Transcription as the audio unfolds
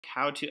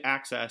how to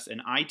access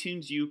an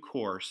iTunes U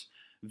course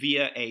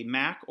via a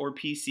Mac or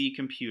PC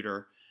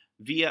computer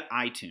via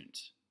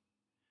iTunes.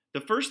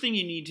 The first thing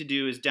you need to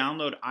do is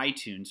download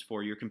iTunes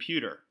for your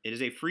computer. It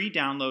is a free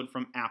download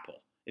from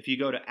Apple. If you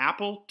go to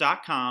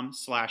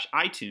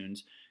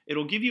apple.com/iTunes,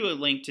 it'll give you a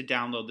link to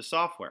download the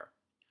software.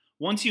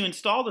 Once you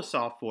install the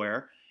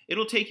software,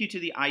 it'll take you to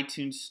the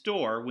iTunes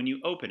store when you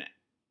open it.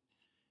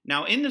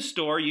 Now in the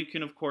store, you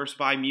can of course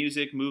buy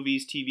music,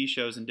 movies, TV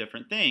shows, and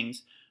different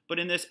things, but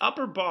in this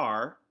upper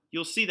bar,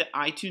 you'll see that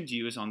iTunes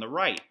U is on the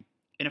right.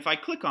 And if I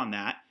click on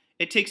that,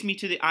 it takes me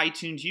to the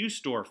iTunes U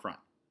storefront.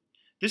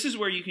 This is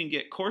where you can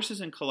get courses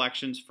and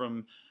collections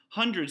from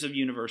hundreds of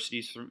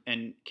universities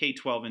and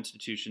K-12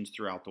 institutions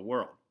throughout the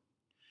world.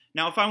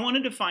 Now, if I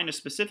wanted to find a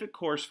specific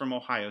course from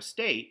Ohio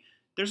State,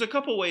 there's a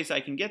couple ways I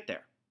can get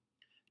there.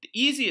 The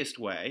easiest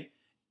way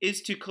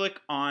is to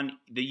click on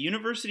the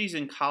universities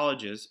and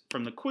colleges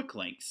from the quick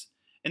links,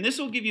 and this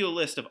will give you a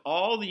list of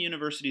all the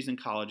universities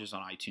and colleges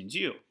on iTunes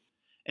U.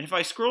 And if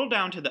I scroll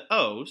down to the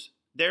O's,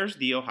 there's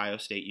The Ohio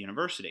State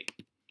University.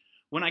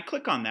 When I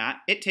click on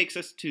that, it takes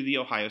us to the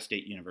Ohio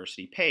State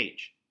University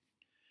page.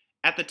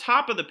 At the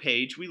top of the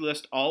page, we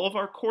list all of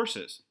our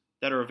courses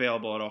that are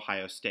available at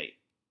Ohio State.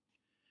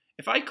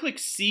 If I click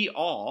See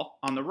All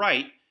on the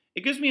right,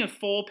 it gives me a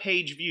full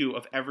page view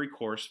of every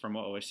course from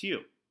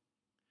OSU.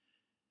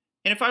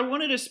 And if I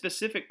wanted a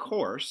specific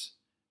course,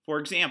 for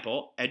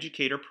example,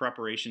 Educator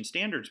Preparation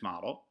Standards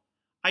Model,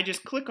 I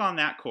just click on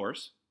that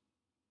course.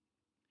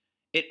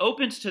 It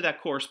opens to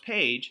that course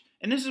page,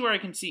 and this is where I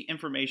can see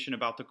information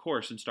about the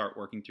course and start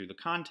working through the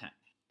content.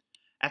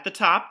 At the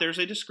top, there's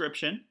a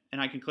description,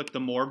 and I can click the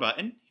More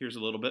button. Here's a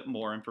little bit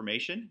more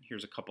information.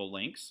 Here's a couple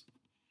links.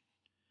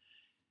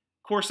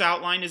 Course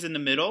outline is in the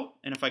middle,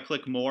 and if I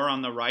click More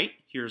on the right,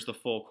 here's the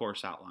full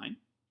course outline.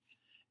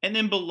 And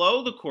then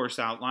below the course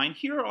outline,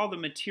 here are all the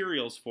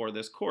materials for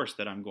this course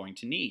that I'm going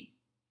to need.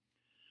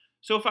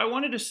 So if I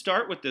wanted to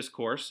start with this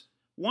course,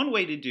 one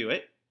way to do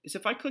it is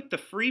if I click the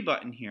Free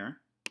button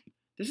here,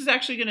 this is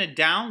actually going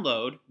to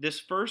download this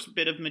first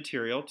bit of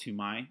material to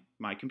my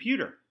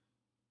computer.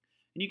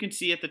 And you can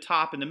see at the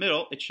top in the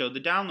middle, it showed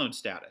the download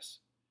status.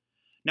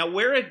 Now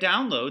where it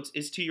downloads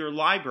is to your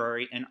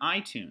library and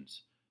iTunes.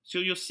 So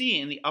you'll see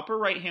in the upper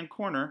right hand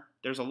corner,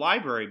 there's a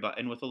library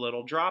button with a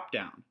little drop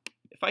down.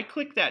 If I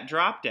click that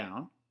drop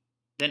down,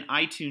 then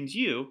iTunes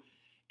U,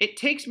 it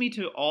takes me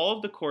to all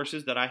of the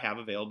courses that I have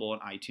available in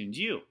iTunes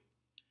U.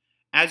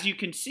 As you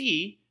can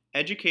see,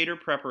 Educator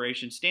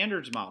Preparation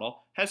Standards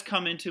Model has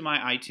come into my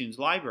iTunes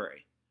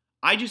library.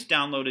 I just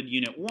downloaded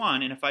Unit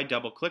 1, and if I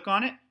double click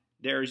on it,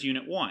 there's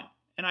Unit 1,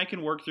 and I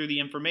can work through the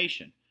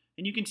information.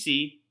 And you can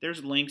see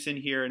there's links in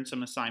here and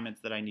some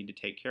assignments that I need to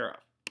take care of.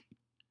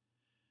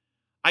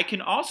 I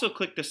can also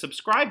click the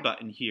subscribe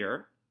button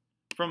here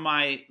from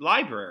my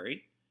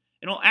library,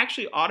 and it'll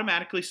actually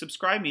automatically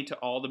subscribe me to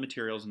all the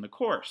materials in the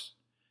course.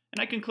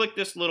 And I can click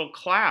this little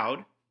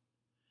cloud,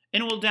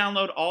 and it will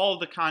download all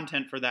of the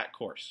content for that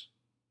course.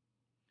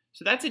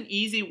 So that's an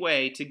easy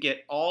way to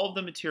get all of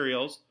the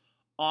materials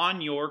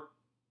on your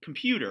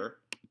computer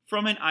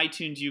from an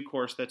iTunes U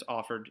course that's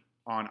offered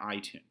on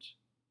iTunes.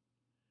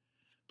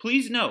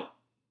 Please note,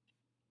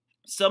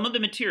 some of the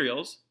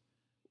materials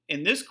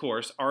in this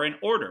course are in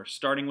order,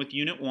 starting with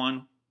Unit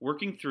 1,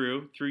 working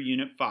through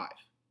Unit 5.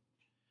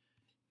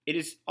 It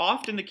is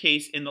often the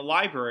case in the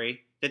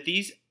library that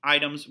these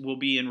items will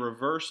be in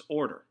reverse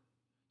order.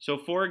 So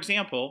for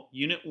example,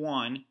 Unit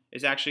 1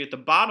 is actually at the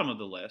bottom of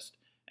the list,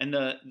 and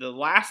the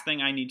last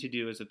thing I need to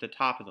do is at the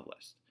top of the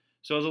list.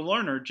 So as a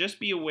learner, just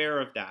be aware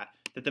of that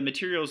the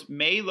materials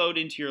may load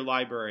into your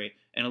library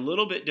in a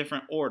little bit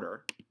different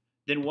order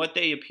than what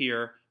they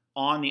appear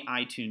on the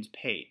iTunes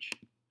page.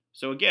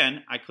 So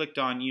again, I clicked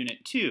on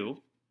Unit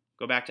 2,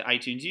 go back to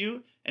iTunes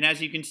U, and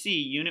as you can see,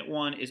 Unit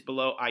 1 is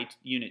below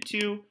Unit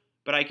 2,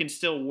 but I can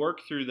still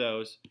work through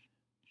those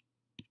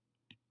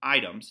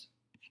items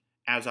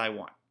as I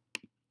want.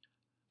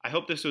 I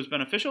hope this was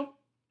beneficial.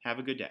 Have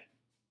a good day.